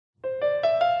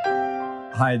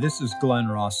Hi, this is Glenn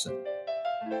Rawson.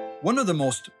 One of the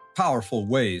most powerful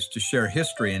ways to share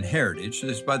history and heritage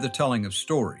is by the telling of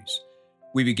stories.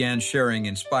 We began sharing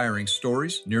inspiring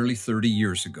stories nearly 30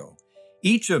 years ago.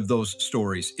 Each of those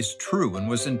stories is true and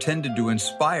was intended to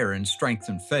inspire and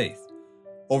strengthen faith.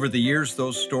 Over the years,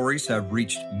 those stories have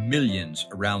reached millions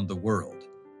around the world.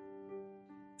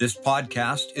 This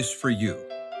podcast is for you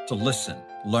to listen,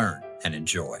 learn, and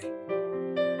enjoy.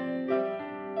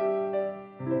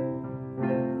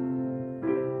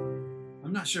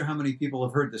 I'm not sure how many people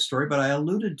have heard this story, but I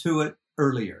alluded to it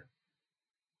earlier.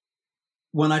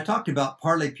 When I talked about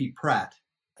Parley P. Pratt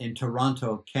in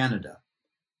Toronto, Canada,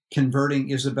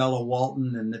 converting Isabella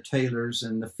Walton and the Taylors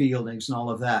and the Fieldings and all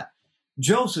of that,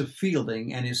 Joseph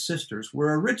Fielding and his sisters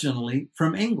were originally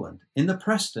from England in the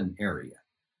Preston area.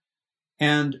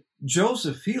 And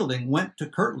Joseph Fielding went to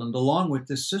Kirtland along with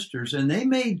his sisters, and they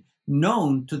made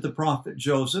known to the prophet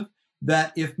Joseph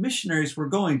that if missionaries were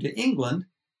going to England,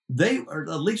 they, or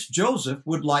at least Joseph,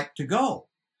 would like to go.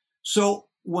 So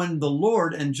when the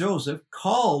Lord and Joseph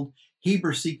called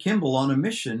Heber C. Kimball on a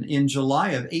mission in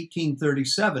July of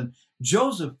 1837,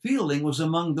 Joseph Fielding was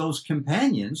among those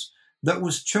companions that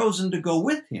was chosen to go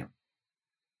with him.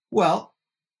 Well,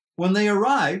 when they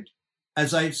arrived,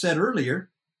 as I said earlier,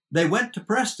 they went to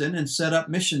Preston and set up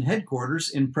mission headquarters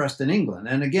in Preston, England.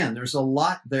 And again, there's a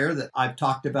lot there that I've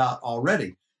talked about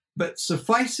already. But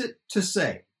suffice it to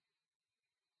say,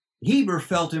 Heber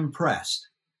felt impressed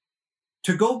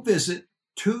to go visit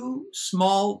two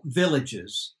small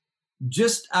villages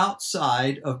just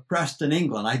outside of Preston,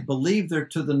 England. I believe they're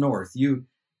to the north. You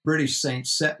British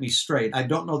saints set me straight. I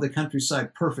don't know the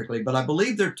countryside perfectly, but I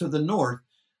believe they're to the north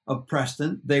of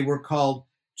Preston. They were called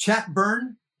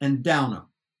Chatburn and Downham.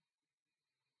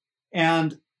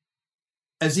 And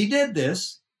as he did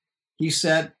this, he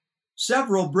said,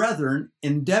 several brethren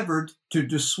endeavored to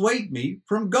dissuade me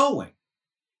from going,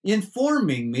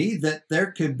 informing me that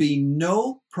there could be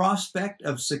no prospect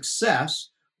of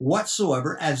success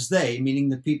whatsoever, as they, meaning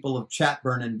the people of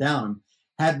Chatburn and Downham,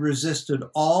 had resisted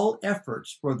all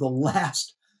efforts for the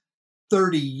last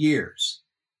 30 years.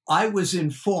 I was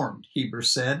informed, Heber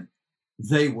said,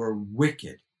 they were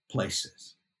wicked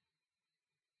places.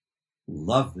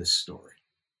 Love this story.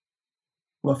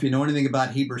 Well, if you know anything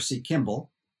about Heber C.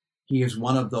 Kimball, he is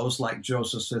one of those, like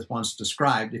Joseph Smith once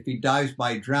described, if he dies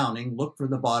by drowning, look for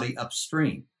the body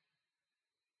upstream.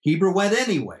 Heber went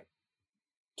anyway,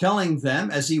 telling them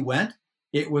as he went,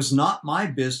 it was not my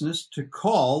business to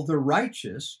call the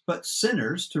righteous, but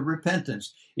sinners to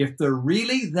repentance. If they're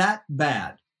really that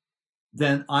bad,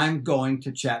 then I'm going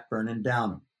to Chatburn and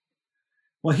Downham.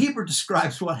 Well, Heber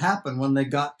describes what happened when they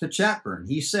got to Chatburn.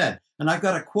 He said, and I've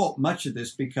got to quote much of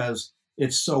this because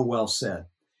it's so well said.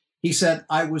 He said,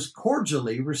 I was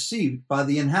cordially received by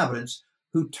the inhabitants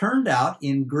who turned out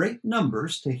in great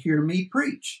numbers to hear me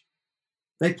preach.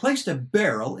 They placed a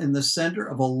barrel in the center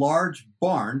of a large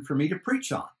barn for me to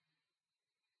preach on.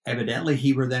 Evidently,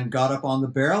 Heber then got up on the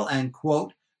barrel and,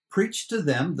 quote, preached to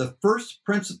them the first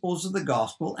principles of the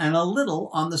gospel and a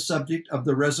little on the subject of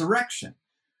the resurrection.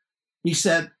 He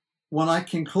said, when I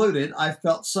concluded, I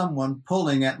felt someone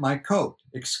pulling at my coat,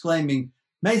 exclaiming,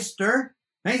 Maester,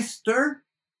 Maester,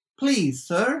 please,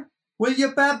 sir, will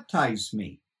you baptize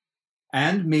me?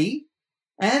 And me,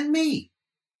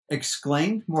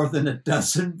 exclaimed more than a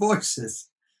dozen voices.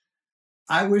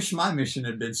 I wish my mission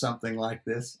had been something like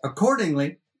this.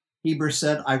 Accordingly, Heber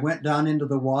said, I went down into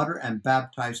the water and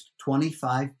baptized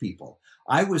 25 people.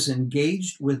 I was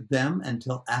engaged with them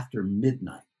until after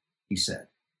midnight, he said.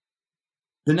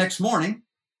 The next morning,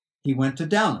 he went to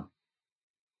Downham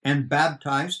and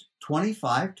baptized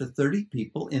 25 to 30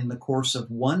 people in the course of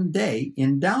one day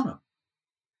in Downham.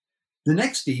 The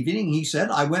next evening, he said,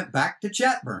 I went back to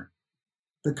Chatburn.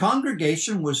 The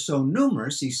congregation was so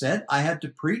numerous, he said, I had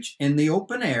to preach in the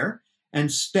open air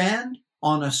and stand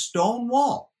on a stone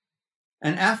wall.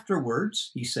 And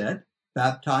afterwards, he said,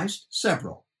 baptized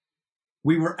several.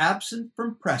 We were absent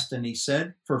from Preston, he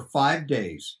said, for 5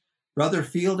 days. Brother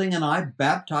Fielding and I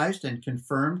baptized and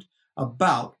confirmed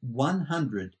about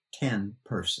 110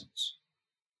 persons.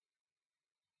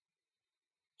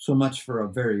 So much for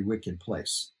a very wicked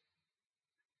place.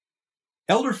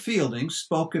 Elder Fielding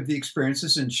spoke of the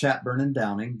experiences in Chatburn and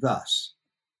Downham thus.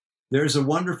 There is a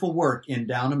wonderful work in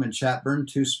Downham and Chatburn,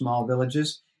 two small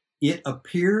villages. It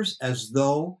appears as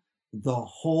though the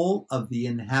whole of the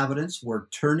inhabitants were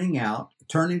turning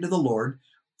to the Lord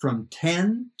from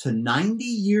 10 to 90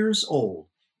 years old.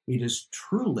 It is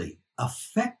truly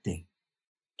affecting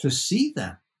to see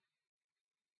them.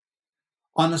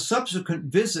 On a subsequent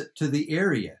visit to the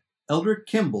area, Elder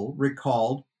Kimball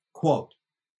recalled, quote,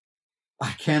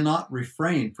 I cannot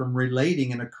refrain from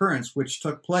relating an occurrence which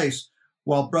took place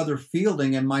while Brother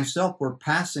Fielding and myself were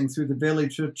passing through the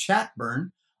village of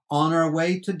Chatburn on our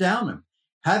way to Downham.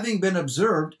 Having been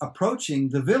observed approaching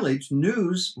the village,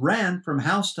 news ran from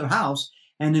house to house,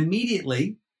 and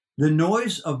immediately the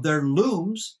noise of their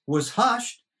looms was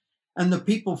hushed, and the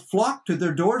people flocked to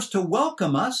their doors to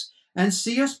welcome us and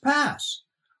see us pass.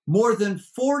 More than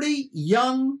 40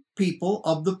 young people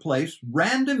of the place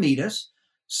ran to meet us.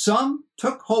 Some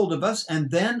took hold of us and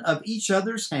then of each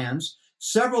other's hands,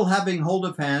 several having hold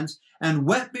of hands, and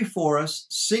went before us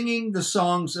singing the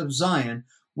songs of Zion,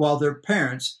 while their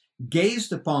parents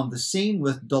gazed upon the scene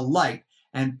with delight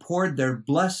and poured their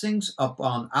blessings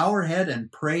upon our head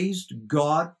and praised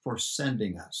God for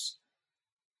sending us.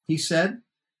 He said,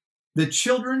 the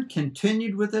children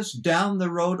continued with us down the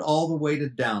road all the way to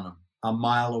Downham, a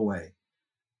mile away.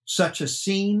 Such a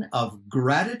scene of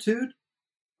gratitude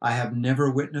I have never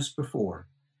witnessed before.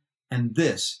 And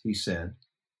this, he said,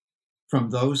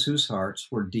 from those whose hearts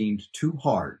were deemed too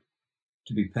hard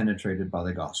to be penetrated by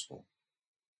the gospel.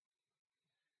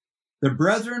 The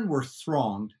brethren were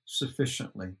thronged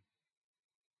sufficiently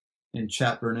in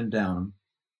Chatburn and Downham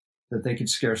that they could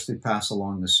scarcely pass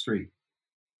along the street.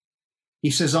 He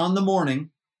says, on the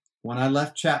morning when I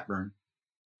left Chatburn,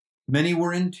 many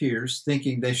were in tears,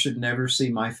 thinking they should never see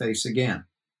my face again.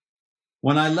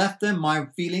 When I left them, my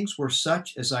feelings were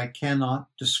such as I cannot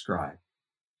describe.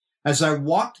 As I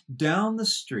walked down the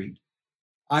street,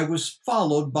 I was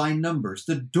followed by numbers.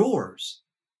 The doors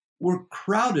were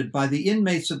crowded by the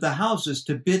inmates of the houses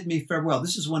to bid me farewell.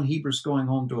 This is when Heber's going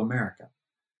home to America,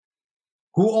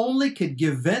 who only could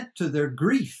give vent to their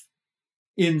grief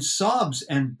in sobs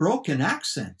and broken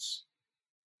accents.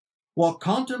 While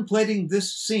contemplating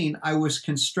this scene, I was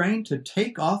constrained to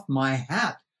take off my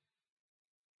hat,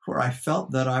 for I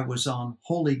felt that I was on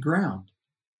holy ground.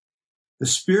 The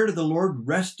Spirit of the Lord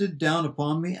rested down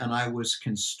upon me, and I was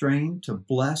constrained to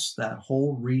bless that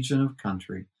whole region of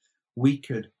country. We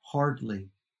could hardly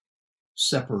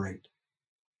separate.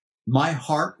 My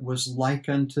heart was like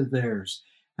unto theirs,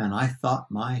 and I thought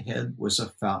my head was a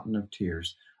fountain of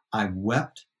tears. I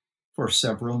wept for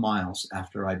several miles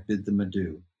after I bid them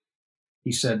adieu.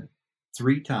 He said,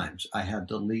 3 times I had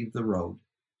to leave the road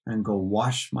and go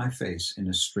wash my face in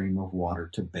a stream of water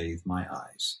to bathe my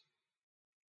eyes.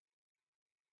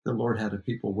 The Lord had a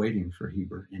people waiting for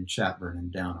Heber in Chatburn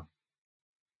and Downham.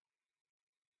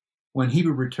 When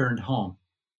Heber returned home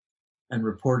and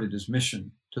reported his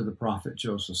mission to the prophet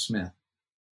Joseph Smith,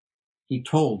 he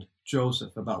told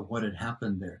Joseph about what had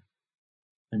happened there.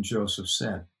 And Joseph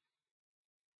said,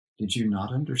 did you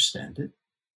not understand it?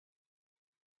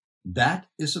 That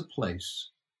is a place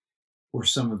where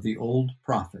some of the old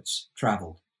prophets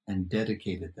traveled and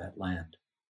dedicated that land,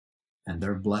 and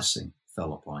their blessing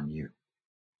fell upon you.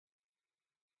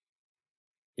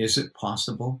 Is it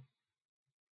possible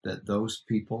that those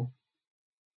people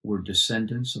were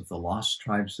descendants of the lost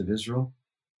tribes of Israel?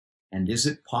 And is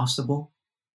it possible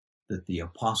that the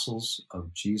apostles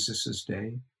of Jesus'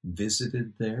 day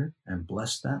visited there and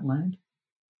blessed that land?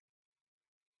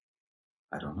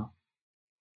 I don't know.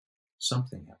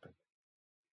 Something happened,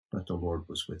 but the Lord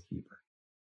was with Heber.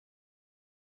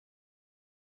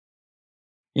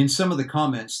 In some of the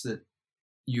comments that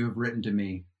you have written to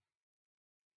me,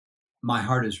 my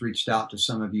heart has reached out to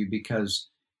some of you because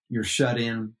you're shut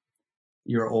in,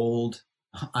 you're old.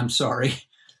 I'm sorry.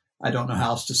 I don't know how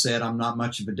else to say it. I'm not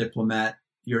much of a diplomat.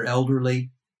 You're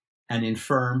elderly and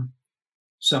infirm.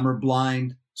 Some are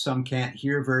blind. Some can't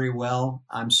hear very well.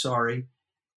 I'm sorry.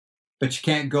 But you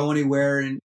can't go anywhere,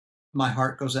 and my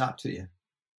heart goes out to you.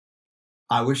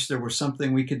 I wish there was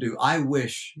something we could do. I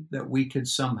wish that we could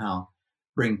somehow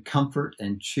bring comfort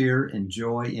and cheer and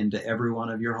joy into every one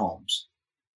of your homes.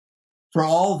 For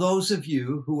all those of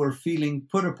you who are feeling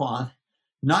put upon,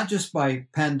 not just by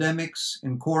pandemics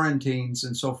and quarantines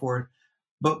and so forth,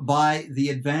 but by the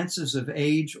advances of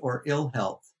age or ill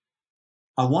health,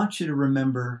 I want you to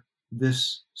remember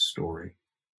this story.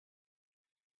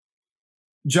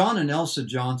 John and Elsa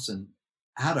Johnson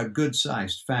had a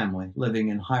good-sized family living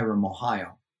in Hiram,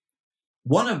 Ohio.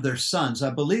 One of their sons, I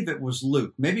believe it was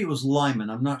Luke, maybe it was Lyman,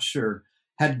 I'm not sure,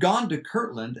 had gone to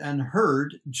Kirtland and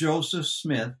heard Joseph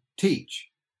Smith teach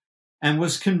and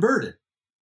was converted.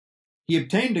 He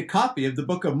obtained a copy of the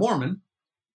Book of Mormon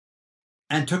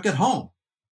and took it home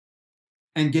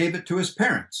and gave it to his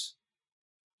parents.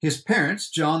 His parents,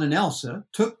 John and Elsa,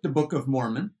 took the Book of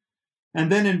Mormon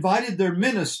and then invited their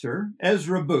minister,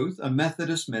 Ezra Booth, a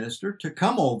Methodist minister, to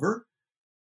come over.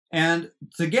 And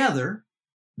together,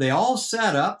 they all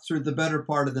sat up through the better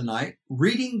part of the night,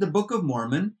 reading the Book of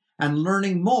Mormon and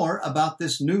learning more about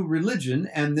this new religion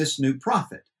and this new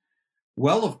prophet.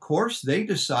 Well, of course, they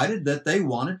decided that they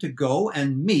wanted to go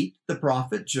and meet the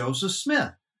prophet Joseph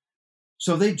Smith.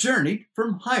 So they journeyed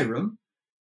from Hiram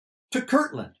to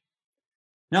Kirtland.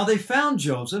 Now, they found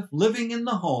Joseph living in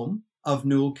the home of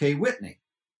Newell K. Whitney.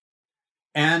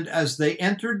 And as they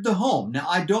entered the home,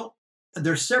 now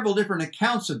there's several different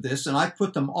accounts of this, and I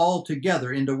put them all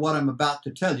together into what I'm about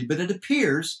to tell you, but it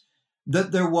appears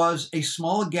that there was a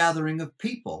small gathering of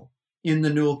people in the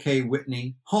Newell K.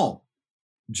 Whitney home.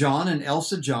 John and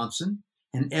Elsa Johnson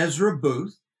and Ezra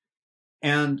Booth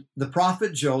and the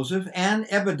prophet Joseph, and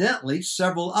evidently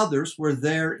several others were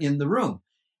there in the room.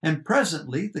 And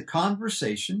presently the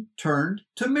conversation turned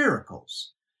to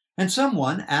miracles. And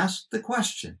someone asked the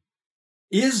question,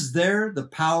 is there the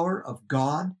power of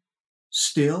God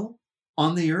still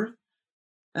on the earth?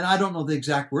 And I don't know the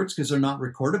exact words because they're not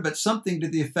recorded, but something to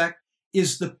the effect,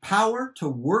 is the power to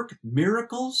work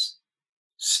miracles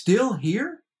still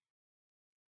here?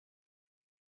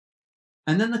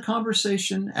 And then the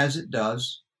conversation, as it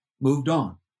does, moved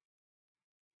on.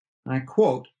 And I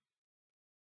quote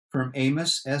from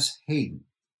Amos S. Hayden.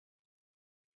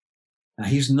 Now,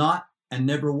 he's not and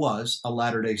never was a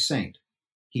Latter-day Saint.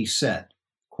 He said,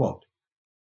 quote,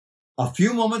 a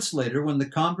few moments later, when the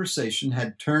conversation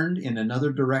had turned in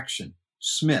another direction,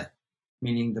 Smith,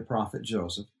 meaning the prophet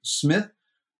Joseph, Smith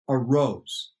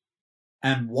arose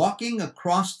and, walking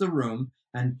across the room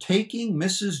and taking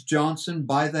Mrs. Johnson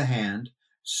by the hand,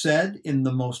 said in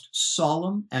the most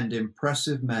solemn and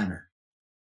impressive manner,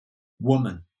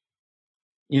 woman,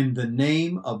 in the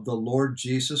name of the Lord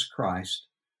Jesus Christ,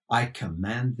 I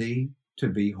command thee to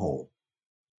be whole.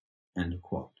 End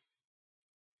quote.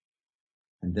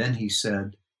 And then he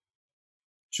said,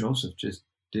 Joseph just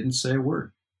didn't say a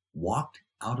word, walked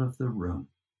out of the room.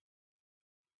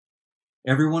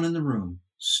 Everyone in the room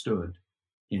stood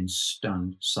in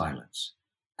stunned silence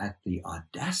at the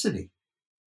audacity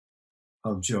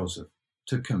of Joseph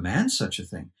to command such a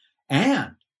thing,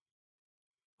 and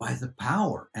by the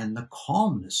power and the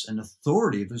calmness and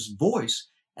authority of his voice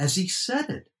as he said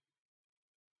it.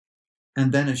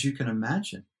 And then, as you can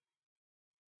imagine,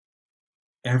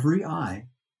 every eye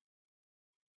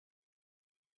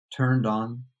turned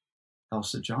on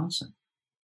Elsa Johnson.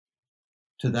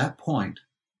 To that point,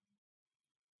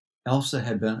 Elsa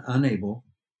had been unable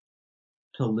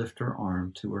to lift her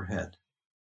arm to her head.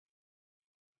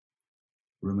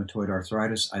 Rheumatoid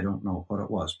arthritis, I don't know what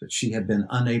it was, but she had been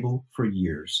unable for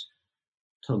years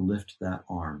to lift that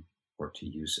arm or to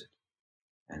use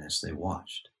it. And as they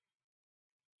watched,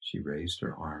 she raised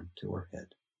her arm to her head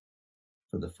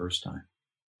for the first time.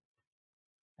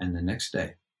 And the next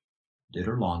day, did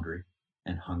her laundry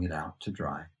and hung it out to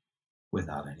dry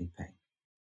without any pain.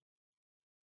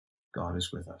 God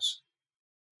is with us.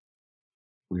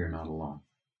 We are not alone.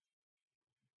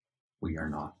 We are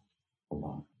not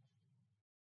alone.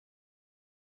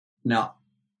 Now,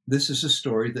 this is a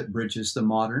story that bridges the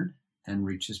modern and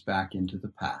reaches back into the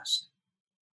past.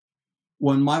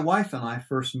 When my wife and I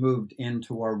first moved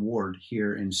into our ward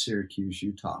here in Syracuse,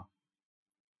 Utah,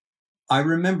 I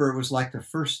remember it was like the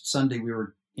first Sunday we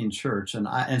were in church,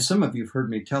 and some of you have heard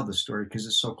me tell this story because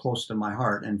it's so close to my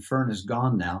heart, and Fern is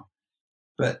gone now.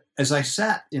 But as I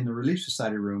sat in the Relief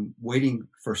Society room waiting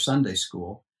for Sunday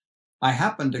school, I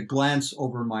happened to glance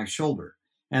over my shoulder,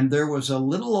 and there was a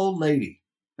little old lady,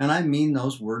 and I mean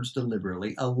those words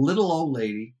deliberately, a little old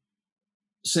lady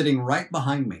sitting right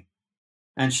behind me,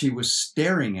 and she was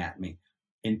staring at me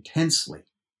intensely.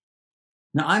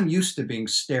 Now, I'm used to being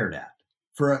stared at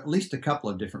for at least a couple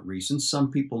of different reasons.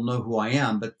 Some people know who I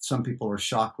am, but some people are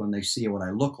shocked when they see what I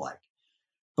look like.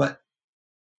 But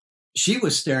she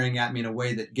was staring at me in a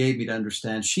way that gave me to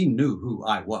understand she knew who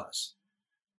I was.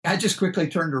 I just quickly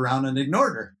turned around and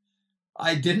ignored her.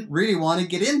 I didn't really want to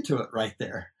get into it right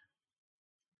there.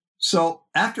 So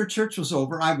after church was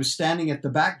over, I was standing at the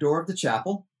back door of the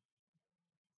chapel,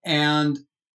 and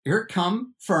here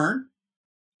come Fern,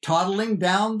 toddling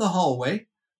down the hallway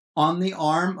on the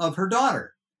arm of her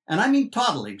daughter. And I mean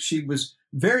toddling. She was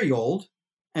very old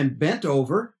and bent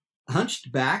over,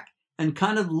 hunched back, and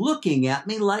kind of looking at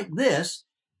me like this.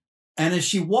 And as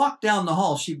she walked down the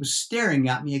hall, she was staring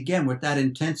at me again with that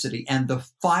intensity. And the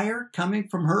fire coming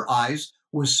from her eyes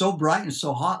was so bright and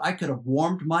so hot, I could have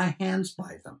warmed my hands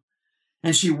by them.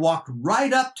 And she walked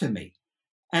right up to me.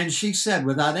 And she said,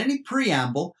 without any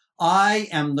preamble, I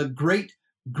am the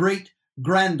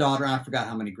great-great-granddaughter, I forgot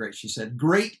how many great she said,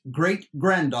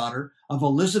 great-great-granddaughter of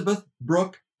Elizabeth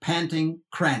Brooke Panting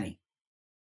Cranny.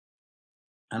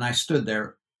 And I stood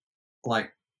there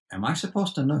like, am I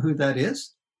supposed to know who that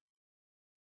is?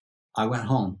 I went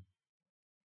home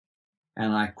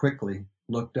and I quickly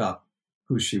looked up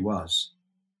who she was.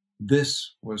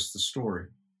 This was the story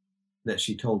that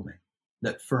she told me,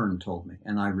 that Fern told me,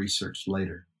 and I researched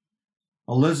later.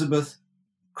 Elizabeth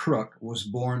Crook was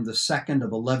born the second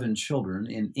of 11 children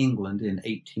in England in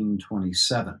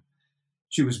 1827.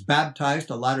 She was baptized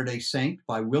a Latter-day Saint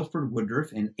by Wilford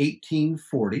Woodruff in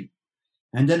 1840.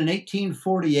 And then in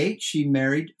 1848, she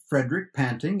married Frederick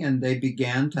Panting, and they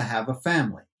began to have a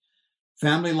family.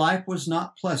 Family life was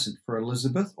not pleasant for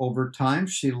Elizabeth. Over time,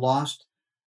 she lost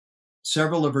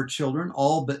several of her children.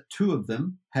 All but 2 of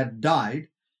them had died.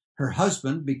 Her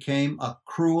husband became a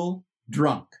cruel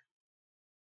drunk,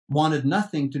 wanted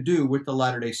nothing to do with the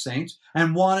Latter-day Saints,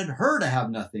 and wanted her to have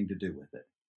nothing to do with it.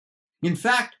 In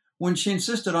fact, when she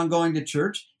insisted on going to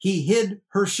church, he hid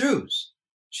her shoes.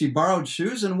 She borrowed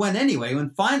shoes and went anyway.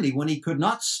 And finally, when he could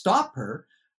not stop her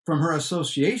from her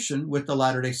association with the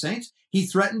Latter-day Saints, he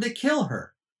threatened to kill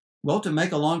her. Well, to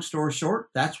make a long story short,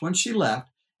 that's when she left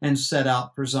and set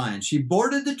out for Zion. She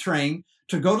boarded the train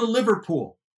to go to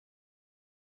Liverpool,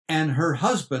 and her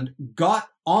husband got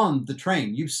on the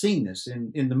train. You've seen this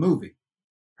in the movie.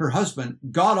 Her husband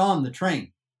got on the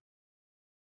train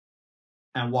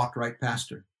and walked right past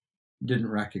her, didn't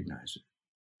recognize her.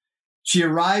 She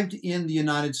arrived in the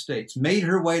United States, made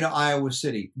her way to Iowa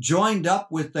City, joined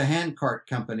up with the handcart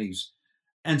companies,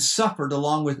 and suffered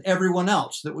along with everyone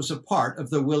else that was a part of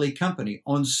the Willey Company.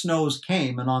 On snows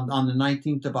came, and on the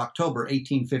 19th of October,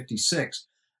 1856.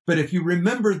 But if you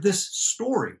remember this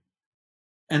story,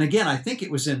 and again, I think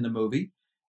it was in the movie,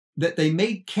 that they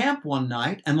made camp one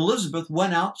night, and Elizabeth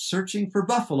went out searching for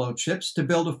buffalo chips to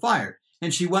build a fire.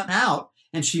 And she went out,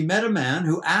 and she met a man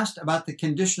who asked about the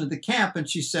condition of the camp, and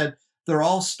she said, "They're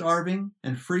all starving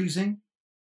and freezing."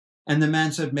 And the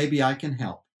man said, "Maybe I can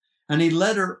help." And he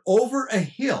led her over a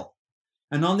hill.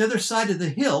 And on the other side of the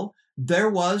hill, there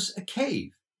was a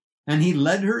cave. And he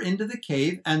led her into the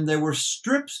cave, and there were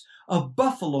strips of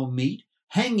buffalo meat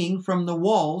hanging from the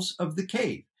walls of the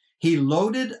cave. He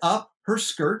loaded up her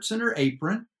skirts and her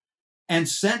apron and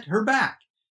sent her back.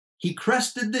 He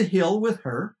crested the hill with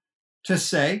her to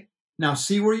say, "Now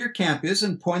see where your camp is,"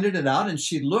 and pointed it out. And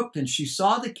she looked and she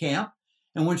saw the camp.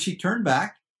 And when she turned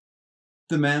back,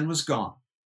 the man was gone.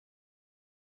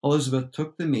 Elizabeth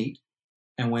took the meat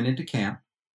and went into camp,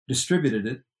 distributed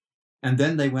it, and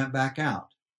then they went back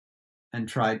out and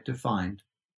tried to find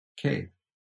a cave.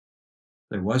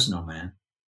 There was no man,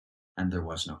 and there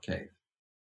was no cave.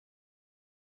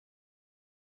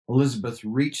 Elizabeth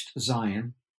reached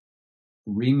Zion,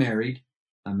 remarried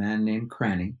a man named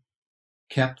Cranny,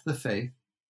 kept the faith,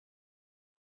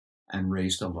 and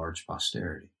raised a large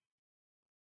posterity,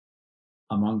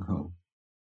 among whom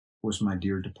was my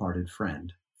dear departed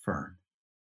friend, Fern.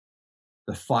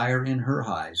 The fire in her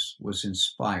eyes was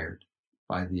inspired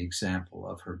by the example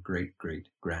of her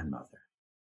great-great-grandmother.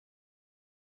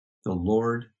 The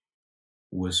Lord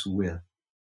was with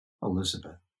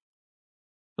Elizabeth.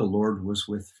 The Lord was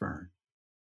with Fern.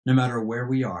 No matter where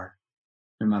we are,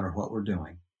 no matter what we're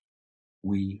doing,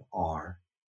 we are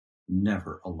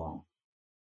never alone.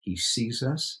 He sees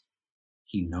us.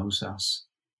 He knows us.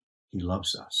 He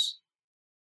loves us.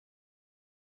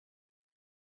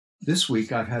 This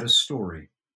week, I've had a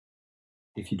story,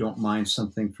 if you don't mind,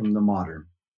 something from the modern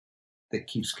that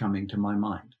keeps coming to my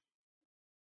mind.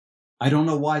 I don't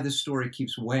know why this story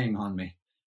keeps weighing on me,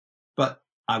 but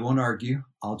I won't argue.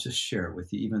 I'll just share it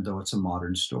with you, even though it's a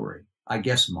modern story. I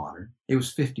guess modern. It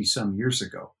was 50-some years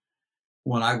ago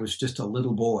when I was just a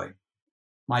little boy.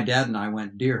 My dad and I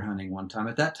went deer hunting one time.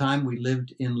 At that time, we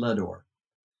lived in Leadore,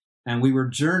 and we were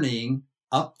journeying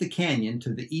up the canyon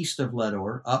to the east of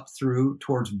Leadore, up through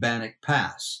towards Bannock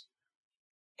Pass.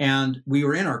 And we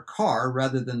were in our car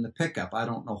rather than the pickup. I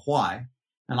don't know why.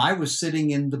 And I was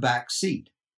sitting in the back seat.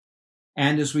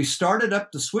 And as we started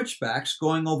up the switchbacks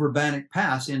going over Bannock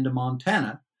Pass into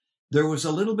Montana, there was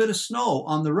a little bit of snow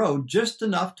on the road, just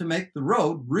enough to make the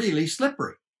road really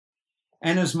slippery.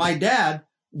 And as my dad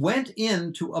went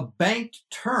into a banked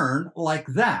turn like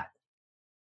that,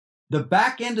 the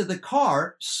back end of the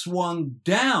car swung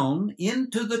down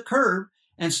into the curb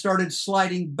and started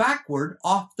sliding backward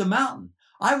off the mountain.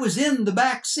 I was in the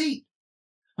back seat,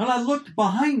 and I looked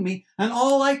behind me, and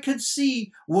all I could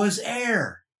see was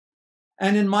air.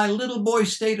 And in my little boy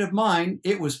state of mind,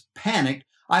 it was panicked.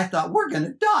 I thought, we're going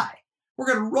to die. We're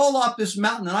going to roll off this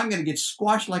mountain, and I'm going to get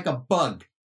squashed like a bug.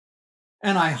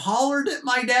 And I hollered at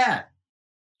my dad.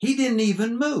 He didn't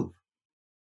even move.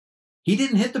 He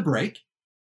didn't hit the brake.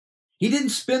 He didn't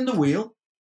spin the wheel.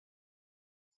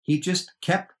 He just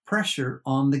kept pressure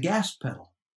on the gas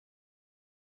pedal.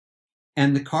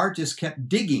 And the car just kept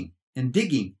digging and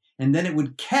digging, and then it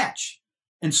would catch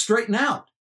and straighten out.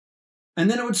 And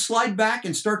then it would slide back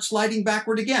and start sliding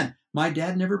backward again. My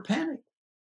dad never panicked.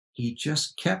 He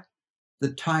just kept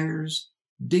the tires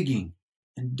digging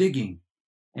and digging.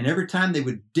 And every time they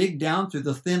would dig down through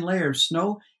the thin layer of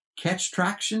snow, catch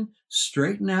traction,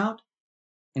 straighten out,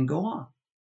 and go on.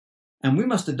 And we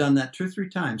must have done that 2 or 3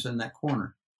 times in that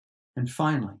corner. And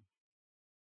finally,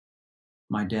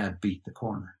 my dad beat the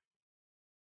corner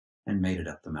and made it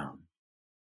up the mountain.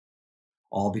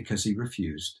 All because he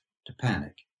refused to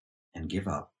panic and give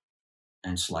up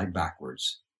and slide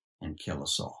backwards and kill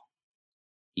us all.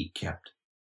 He kept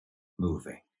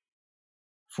moving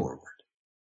forward.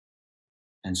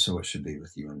 And so it should be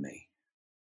with you and me.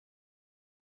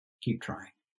 Keep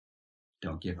trying.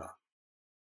 Don't give up.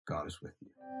 God is with you.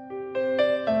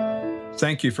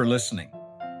 Thank you for listening.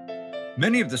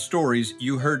 Many of the stories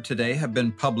you heard today have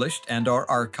been published and are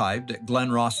archived at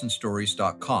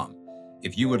glenrossenstories.com.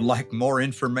 If you would like more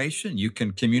information, you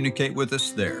can communicate with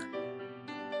us there.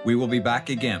 We will be back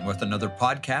again with another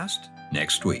podcast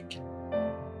next week.